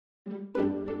Yeah,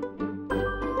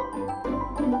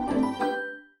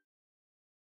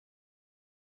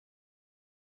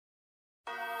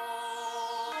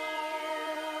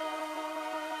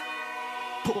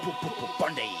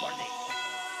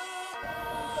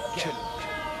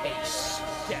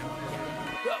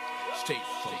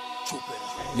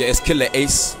 it's Killer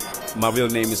Ace. My real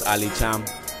name is Ali Cham.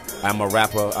 I'm a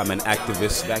rapper, I'm an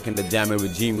activist. Back in the Jammeh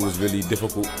regime, it was really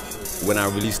difficult when I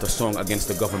released a song against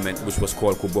the government, which was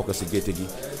called Kuboka Sigetegi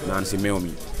Nansi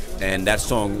Meomi. And that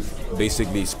song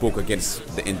basically spoke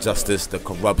against the injustice, the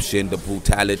corruption, the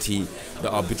brutality,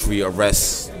 the arbitrary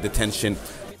arrests, detention.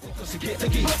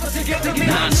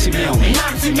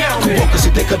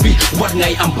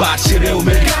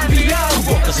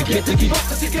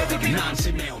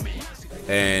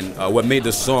 And what made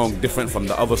the song different from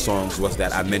the other songs was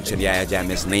that I mentioned Yaya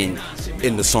Jammeh's name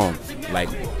in the song, like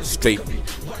straight,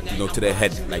 you know, to the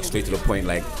head, like straight to the point,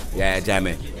 like Yaya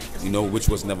Jammeh, you know, which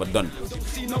was never done.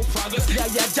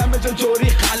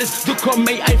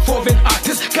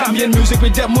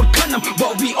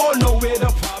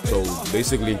 So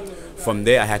basically, from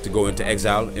there I had to go into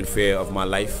exile in fear of my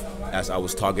life as I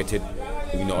was targeted,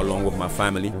 you know, along with my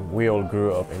family. We all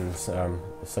grew up in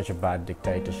such a bad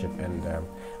dictatorship, and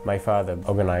my father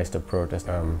organized a protest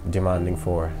demanding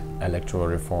for electoral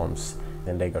reforms.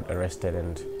 Then they got arrested,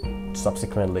 and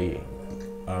subsequently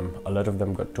a lot of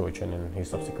them got tortured, and he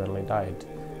subsequently died.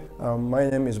 My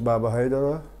name is Baba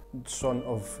Haidara, son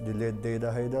of the late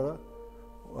Deda Haidara,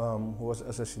 who was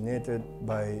assassinated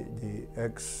by the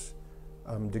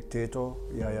ex-dictator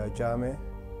Yaya Jammeh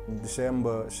on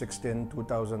December 16,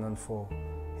 2004.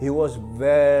 He was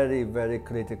very, very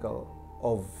critical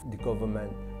of the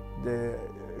government. They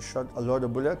shot a lot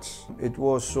of bullets. It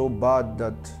was so bad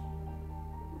that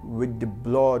with the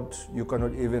blood, you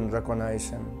cannot even recognize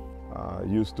him.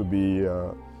 Used to be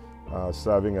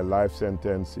serving a life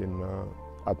sentence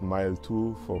at Mile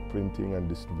 2 for printing and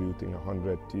distributing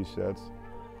 100 T-shirts,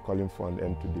 calling for an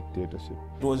end to dictatorship.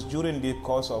 It was during the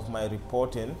course of my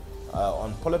reporting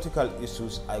on political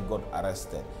issues I got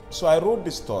arrested. So I wrote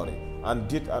the story and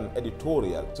did an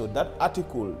editorial. So that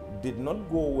article did not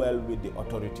go well with the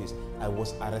authorities. I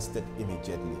was arrested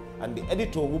immediately. And the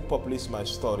editor who published my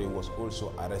story was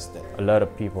also arrested. A lot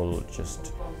of people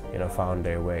just, you know, found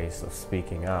their ways of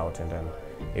speaking out, and then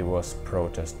it was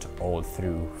protest all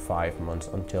through 5 months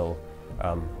until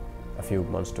a few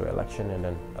months to election, and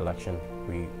then election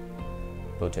we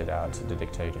put it out, the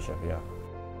dictatorship, yeah.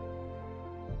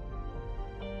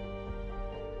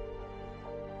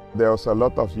 There was a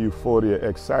lot of euphoria,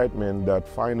 excitement that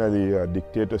finally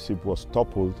dictatorship was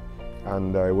toppled,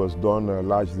 and it was done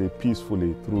largely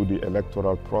peacefully through the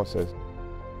electoral process.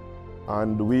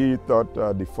 And we thought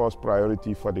the first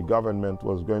priority for the government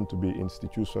was going to be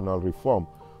institutional reform,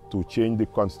 to change the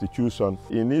constitution.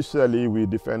 Initially, we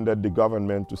defended the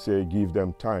government to say give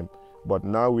them time, but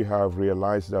now we have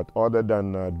realized that other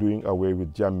than doing away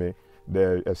with Jammeh,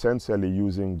 they're essentially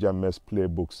using Jammeh's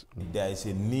playbooks. There is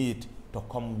a need to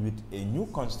come with a new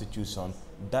constitution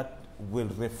that will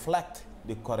reflect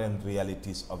the current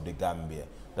realities of the Gambia.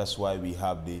 That's why we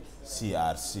have the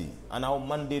CRC. And our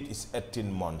mandate is 18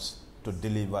 months to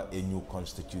deliver a new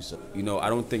constitution. You know, I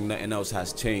don't think nothing else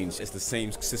has changed. It's the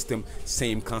same system,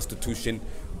 same constitution,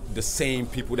 the same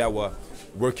people that were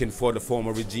working for the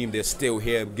former regime, they're still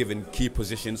here given key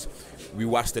positions. We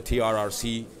watch the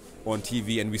TRRC on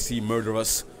TV and we see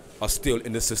murderers are still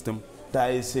in the system.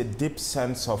 There is a deep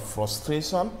sense of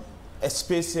frustration,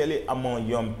 especially among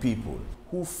young people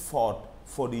who fought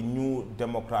for the new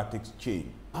democratic change.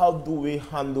 How do we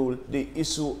handle the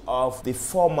issue of the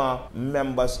former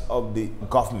members of the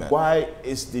government? Why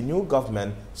is the new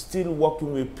government still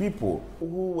working with people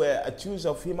who were accused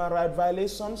of human rights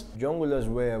violations? Junglers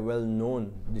were well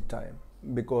known at the time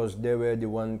because they were the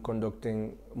one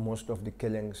conducting most of the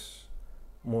killings,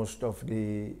 most of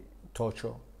the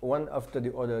torture. One after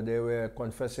the other, they were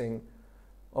confessing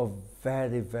of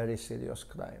very, very serious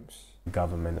crimes.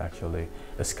 Government actually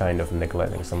is kind of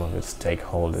neglecting some of its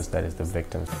stakeholders, that is the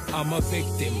victims. I'm a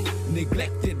victim,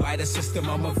 neglected by the system,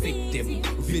 I'm a victim.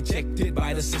 Rejected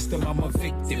by the system, I'm a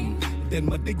victim. Then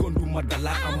my dig on do my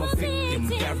dala, I'm a victim.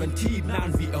 Guaranteed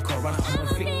non-reoccurrence, I'm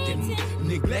a victim.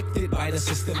 Neglected by the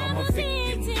system, I'm a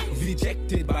victim.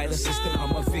 Rejected by the system,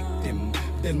 I'm a victim.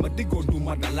 Then my dig on do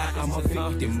my dala, I'm a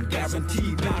victim.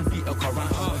 Guaranteed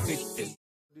non-reoccurrence, I'm a victim.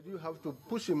 Did you have to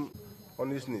push him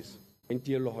on his knees?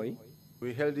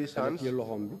 We held his hands. One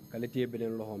held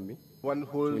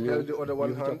the other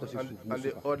one hand, and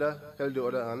the other held the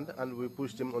other hand, and we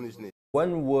pushed him on his knees.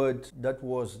 One word that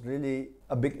was really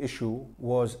a big issue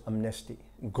was amnesty.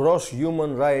 Gross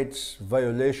human rights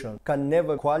violation can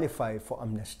never qualify for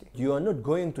amnesty. You are not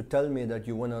going to tell me that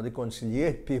you want to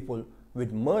reconcile people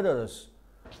with murderers.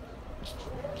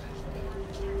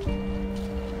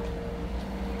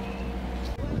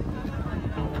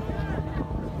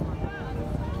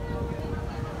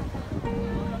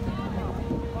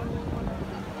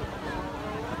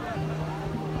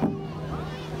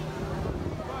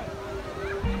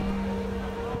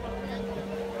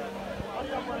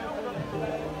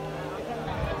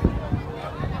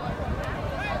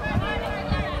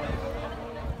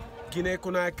 Guinea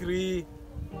Conakry,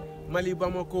 Mali,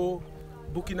 Bamako,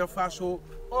 Burkina Faso,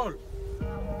 all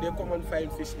they come and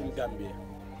find fish in Gambia.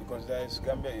 Because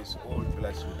Gambia is all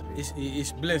blessed with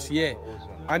It's blessed, yeah.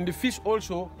 And the fish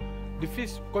also, the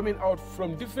fish coming out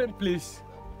from different places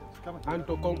and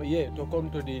to come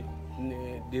to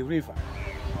the river.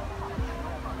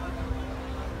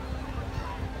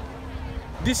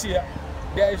 This year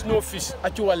there is no fish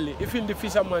actually. Even the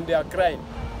fishermen, they are crying.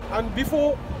 And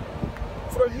before,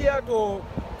 from here to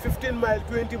 15 miles,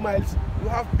 20 miles, you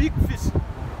have big fish.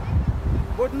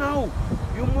 But now,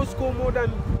 you must go more than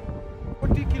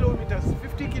 40 kilometers,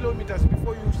 50 kilometers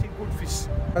before you see good fish.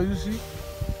 As you see,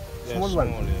 small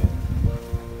one.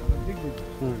 Big.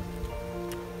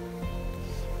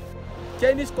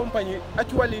 Chinese company,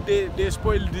 actually they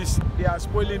spoil this, they are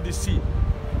spoiling the sea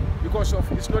because of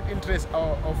it's not interest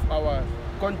of our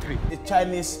country. The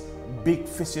Chinese big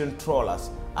fishing trawlers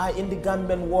are in the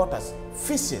Gambian waters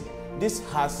fishing. This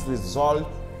has resulted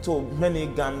to many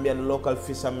Gambian local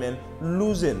fishermen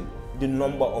losing the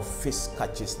number of fish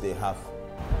catches they have.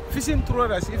 Fishing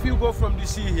trawlers, if you go from the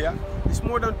sea here, it's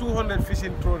more than 200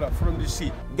 fishing trawlers from the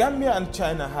sea. Gambia and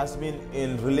China has been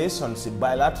in relationship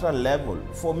bilateral level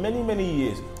for many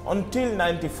years until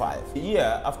 95, the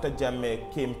year after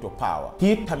Jammeh came to power.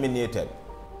 He terminated.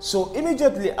 So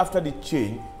immediately after the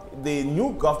change, the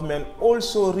new government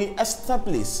also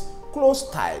re-established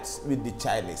close ties with the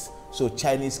Chinese. So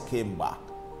Chinese came back.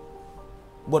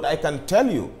 But I can tell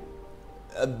you,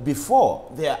 before,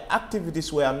 their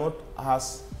activities were not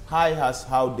as high as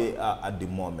how they are at the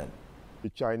moment. The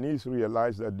Chinese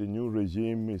realized that the new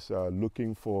regime is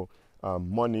looking for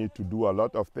money to do a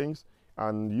lot of things,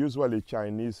 and usually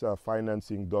Chinese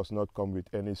financing does not come with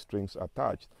any strings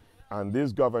attached. And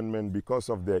this government, because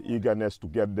of their eagerness to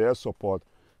get their support,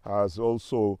 has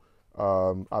also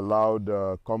allowed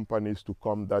companies to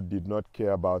come that did not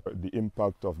care about the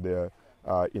impact of their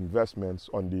investments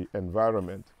on the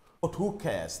environment. But who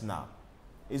cares now?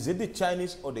 Is it the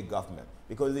Chinese or the government?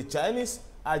 Because the Chinese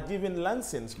are given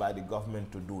license by the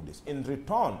government to do this. In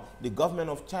return, the government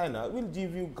of China will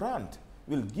give you grant,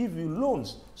 will give you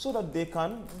loans so that they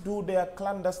can do their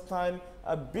clandestine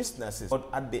businesses, but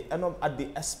at the end at the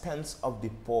expense of the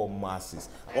poor masses.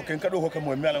 Okay, kado hoke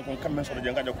mo mialan kon kammen so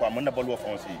janga jo ko amanda balu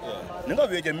fonsi ninga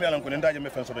weje mialan kon ndaje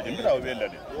me fen so je mbira we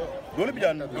lade dole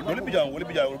bijan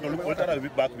wol tara bi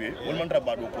back we wol man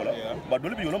rabba do ko la ba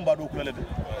dole bi yolom ba do ko la de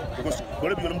because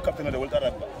dole bi yolom captain de wol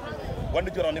tara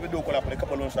wande jora ne be do ko la pare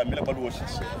kapalon sa mila balu aussi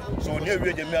so ne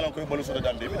weje mialan ko balu so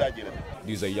dande bi da jere.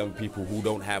 These are young people who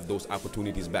don't have those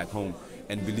opportunities back home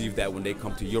and believe that when they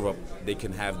come to Europe, they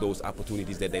can have those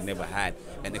opportunities that they never had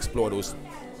and explore those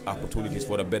opportunities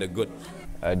for the better good.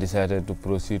 I decided to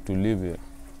proceed to Libya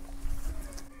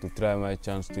to try my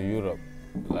chance to Europe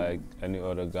like any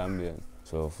other Gambian.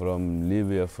 So from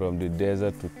Libya, from the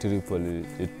desert to Tripoli,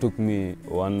 it took me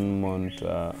 1 month,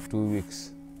 2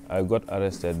 weeks. I got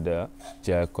arrested there.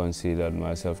 I considered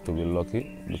myself to be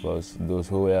lucky because those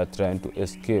who were trying to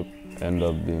escape end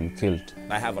up being killed.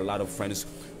 I have a lot of friends,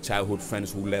 childhood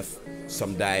friends who left.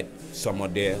 Some died, some are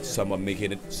there, some are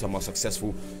making it, some are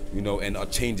successful, you know, and are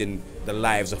changing the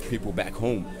lives of people back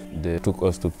home. They took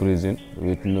us to prison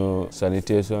with no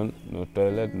sanitation, no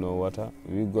toilet, no water.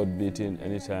 We got beaten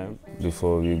anytime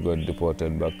before we got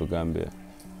deported back to Gambia.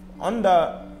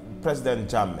 Under President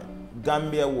Jammeh,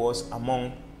 Gambia was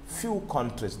among few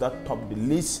countries that top the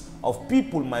list of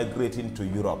people migrating to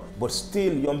Europe, but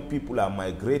still young people are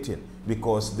migrating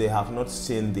because they have not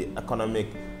seen the economic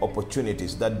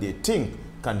opportunities that they think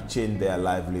can change their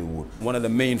livelihood. One of the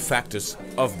main factors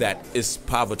of that is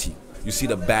poverty. You see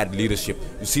the bad leadership,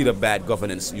 you see the bad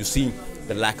governance, you see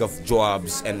the lack of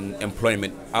jobs and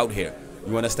employment out here.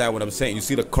 You understand what I'm saying? You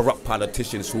see the corrupt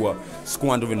politicians who are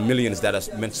squandering millions that are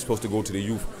supposed to go to the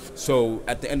youth. So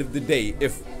at the end of the day,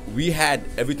 if we had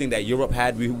everything that Europe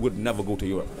had, we would never go to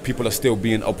Europe. People are still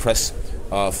being oppressed.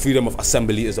 Freedom of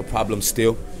assembly is a problem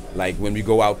still. Like when we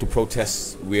go out to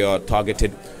protest, we are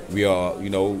targeted. We are,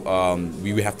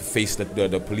 we have to face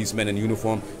the policemen in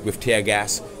uniform with tear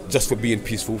gas just for being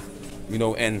peaceful,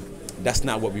 and that's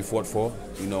not what we fought for,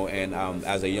 and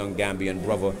as a young Gambian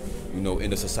brother, in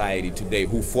the society today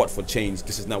who fought for change,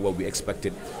 this is not what we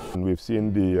expected. And we've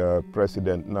seen the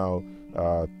president now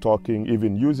talking,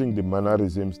 even using the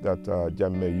mannerisms that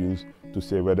Jammeh used to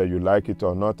say whether you like it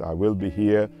or not, I will be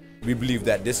here. We believe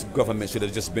that this government should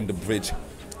have just been the bridge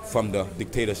from the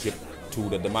dictatorship to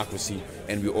the democracy,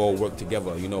 and we all work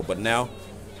together, but now,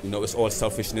 it's all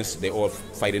selfishness, they're all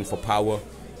fighting for power,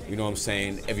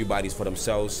 everybody's for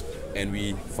themselves, and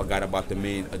we forgot about the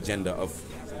main agenda of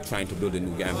trying to build a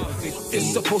new Gambia.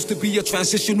 It's supposed to be a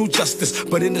transitional justice,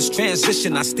 but in this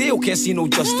transition I still can't see no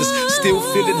justice. Still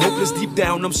feeling hopeless deep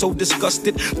down, I'm so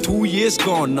disgusted. 2 years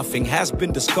gone, nothing has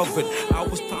been discovered.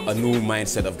 A new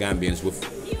mindset of Gambians with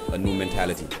a new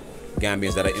mentality.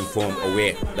 Gambians that are informed,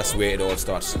 aware, that's where it all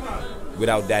starts.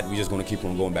 Without that, we're just going to keep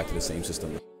on going back to the same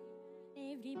system.